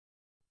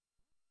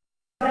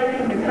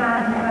taking the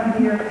time to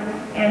come here,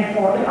 and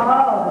for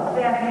all the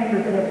staff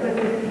members that have put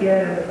this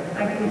together. I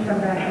can see some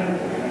back here.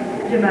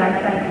 Jermaine,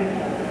 thank you.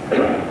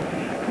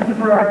 Mr.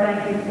 Brewer, thank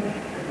you.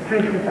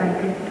 Teresa, thank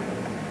you.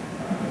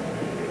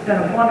 It's been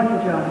a wonderful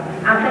job.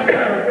 I think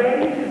we're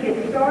ready to get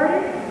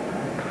started.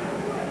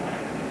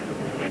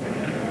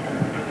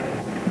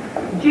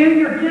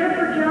 Junior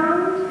Jennifer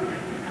Jones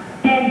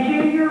and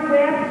Junior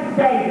Wes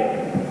Davis.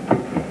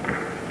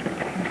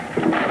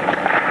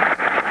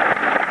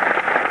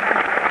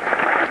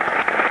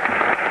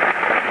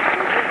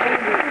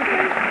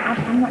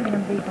 I'm not going to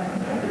be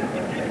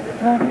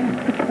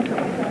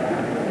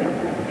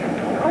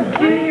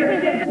Junior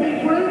Tiffany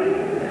Ruth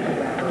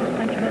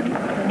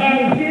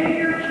and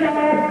Junior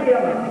Chad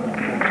Dillon.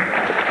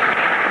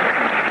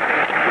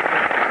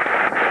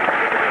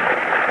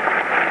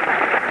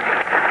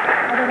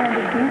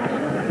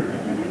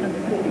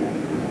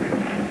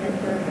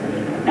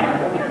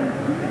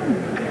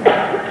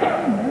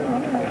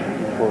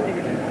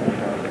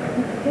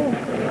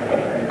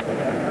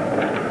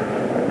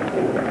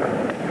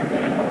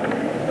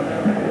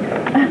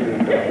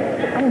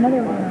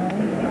 Another one.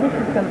 This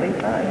is going to be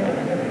fun.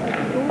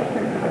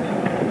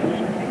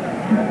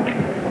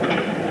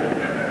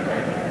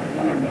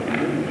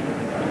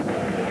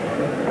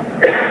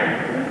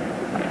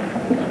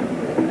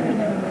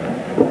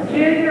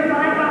 Junior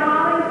Michael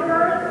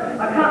Hollingsworth,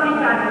 accompanied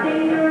by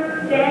Senior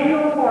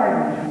Daniel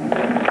Martin.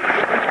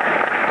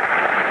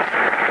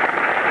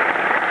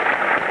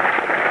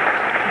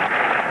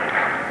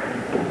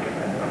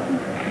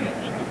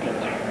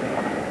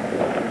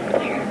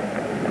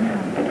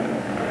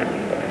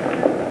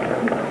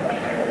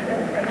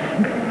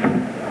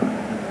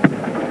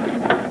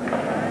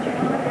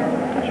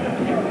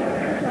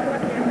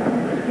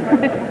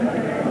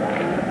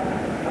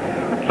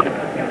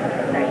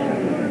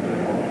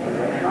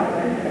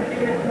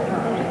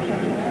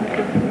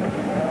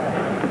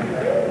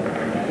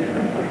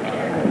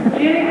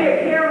 Junior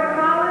Carol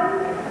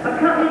Collins,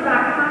 accompanied by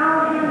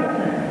Kyle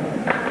Hamilton.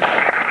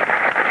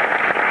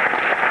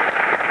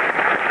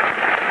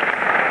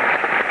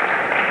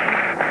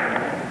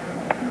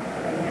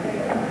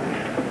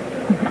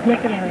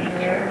 Look at her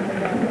here.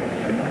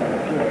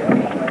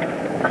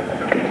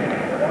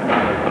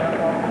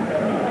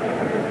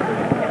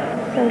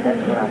 So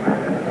that's what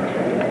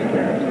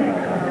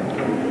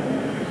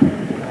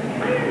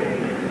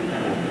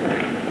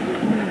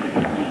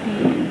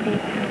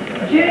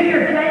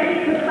Junior Jamie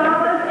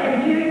Casales and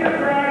Junior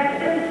Brad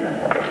Simpson.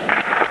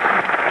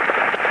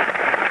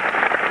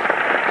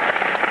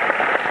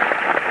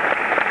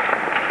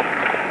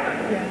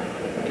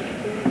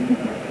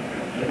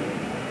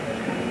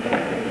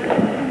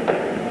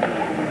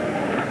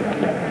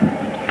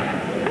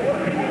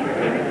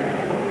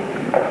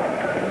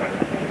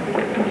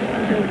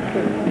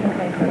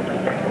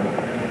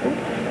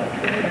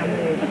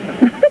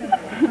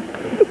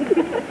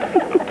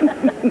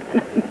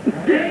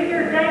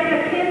 Junior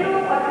Dana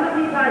Kendall,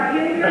 accompanied by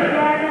Junior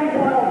Gavin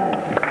Walden.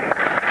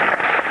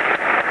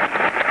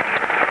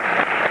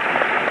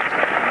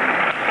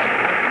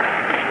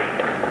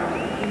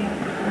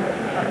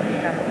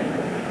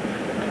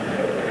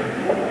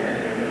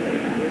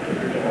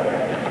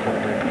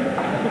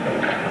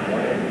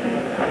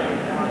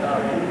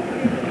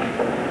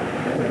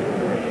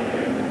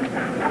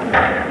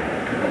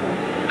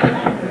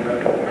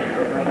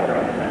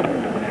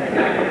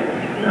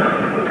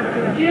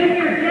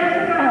 Junior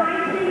Jessica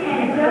Lacey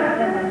and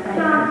Justin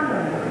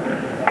Johnson.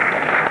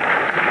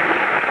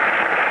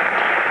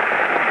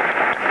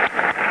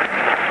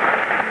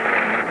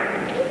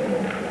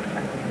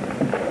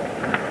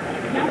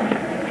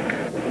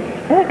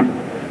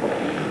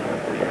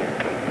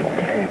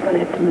 Everybody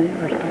have to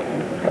move or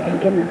something. Okay,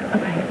 get enough.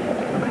 Okay.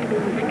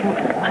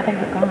 I think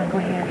we're gone. Go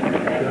ahead.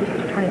 Okay,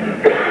 try to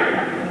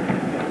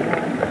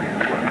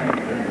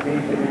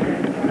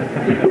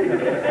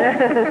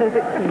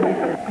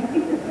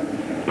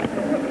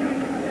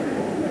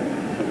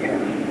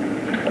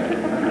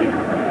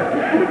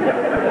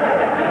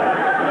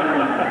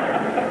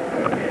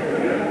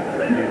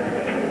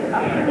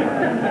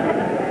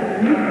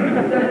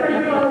They're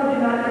pretty close to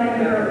not taking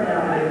care of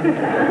themselves.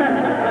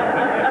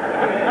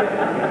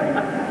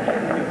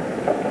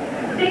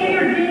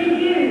 Senior Dee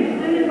Hughes,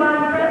 student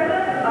body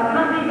president,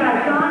 accompanied by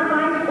John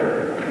Meister.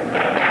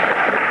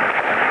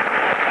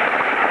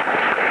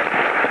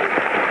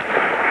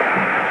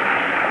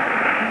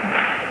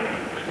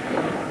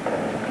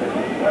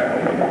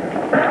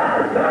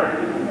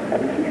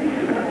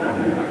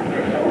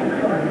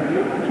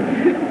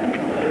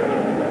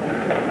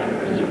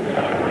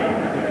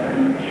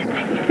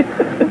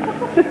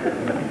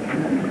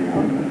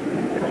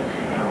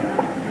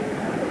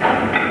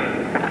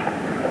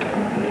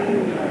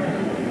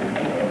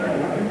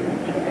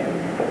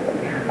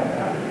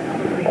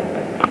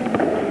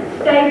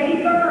 Stacy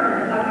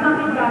Burns,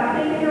 accompanied by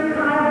Senior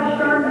Kyle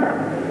Sherman.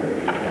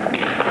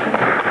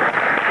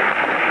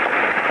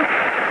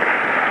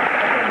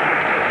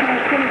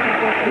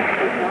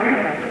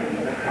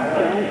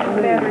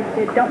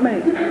 Don't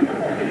move.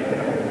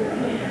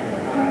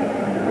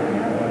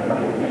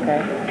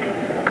 Okay.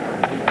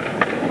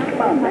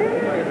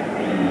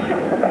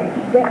 Okay,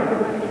 step to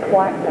the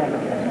black thing.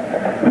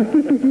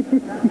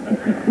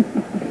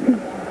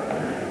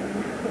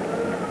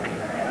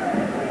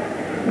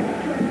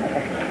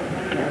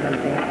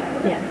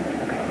 Yes.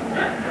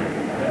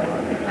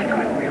 I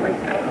got really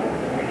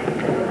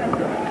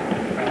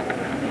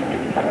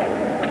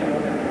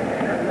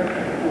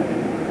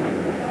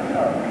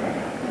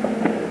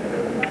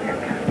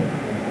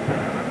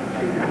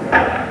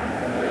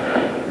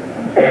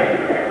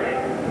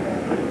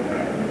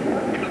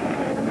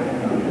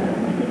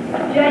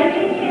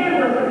Jamie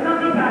Chandler,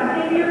 accompanied by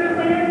senior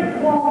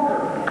twin Walker.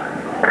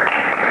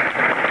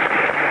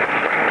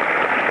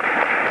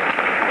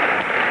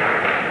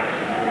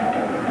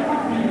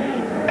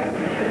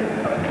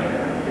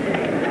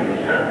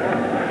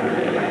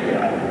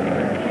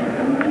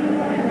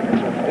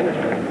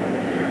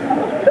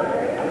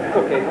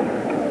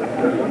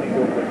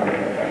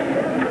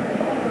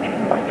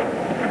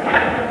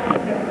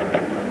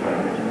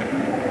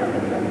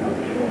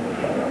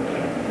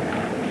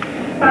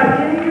 By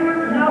junior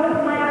Noah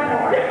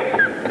Blackheart.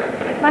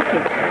 Thank you.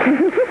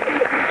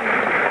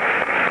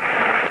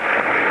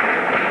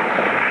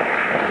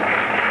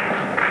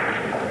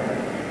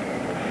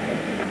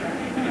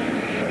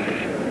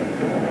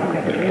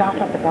 Okay, knock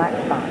off the black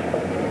spot.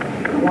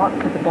 Walk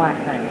to the black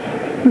thing.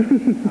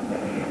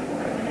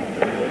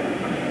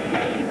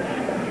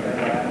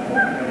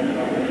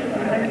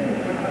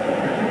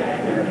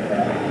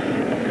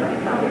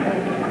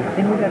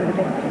 Then we go to the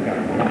big one.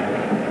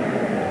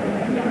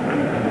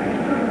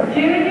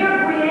 Junior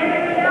Brianna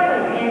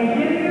Kelly and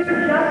junior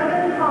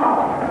Justin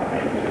Hall.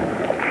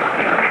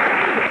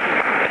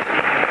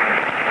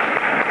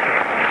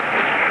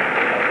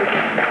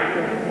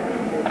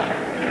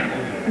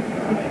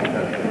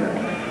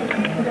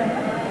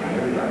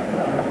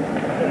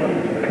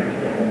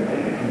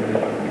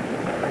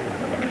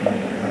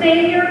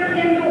 Senior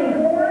Kendall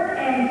Ward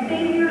and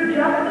senior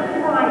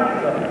Justin Rice.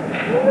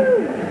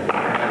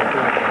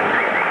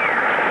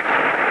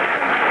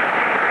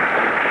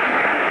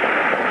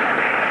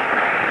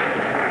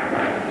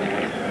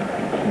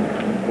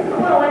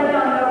 Well, let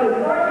y'all know, as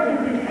far as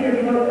these kids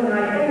look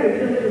tonight, they are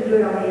just as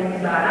good on the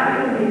inside. I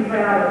couldn't be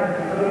proud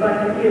of a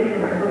bunch of kids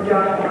from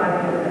Joshua High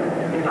School.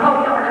 I hope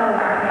y'all know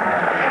that.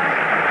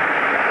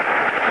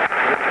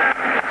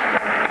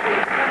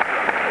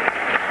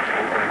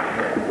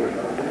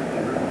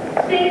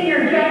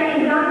 Senior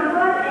Jamie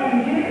Youngblood and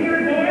junior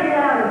Dan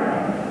Louderman.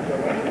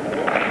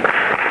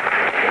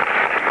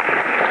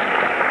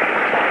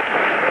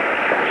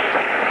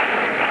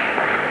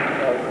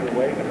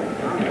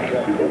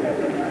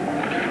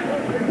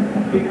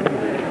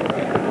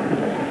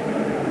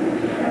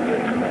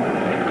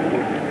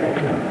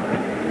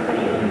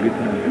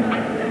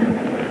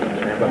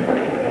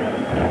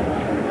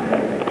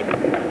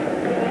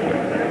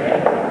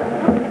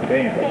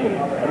 Damn.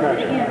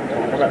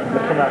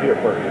 Let's come out here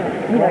first.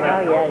 You're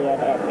like, oh,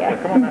 yeah.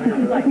 Come on out here.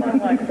 Right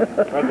there.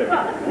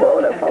 Whoa,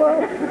 hello.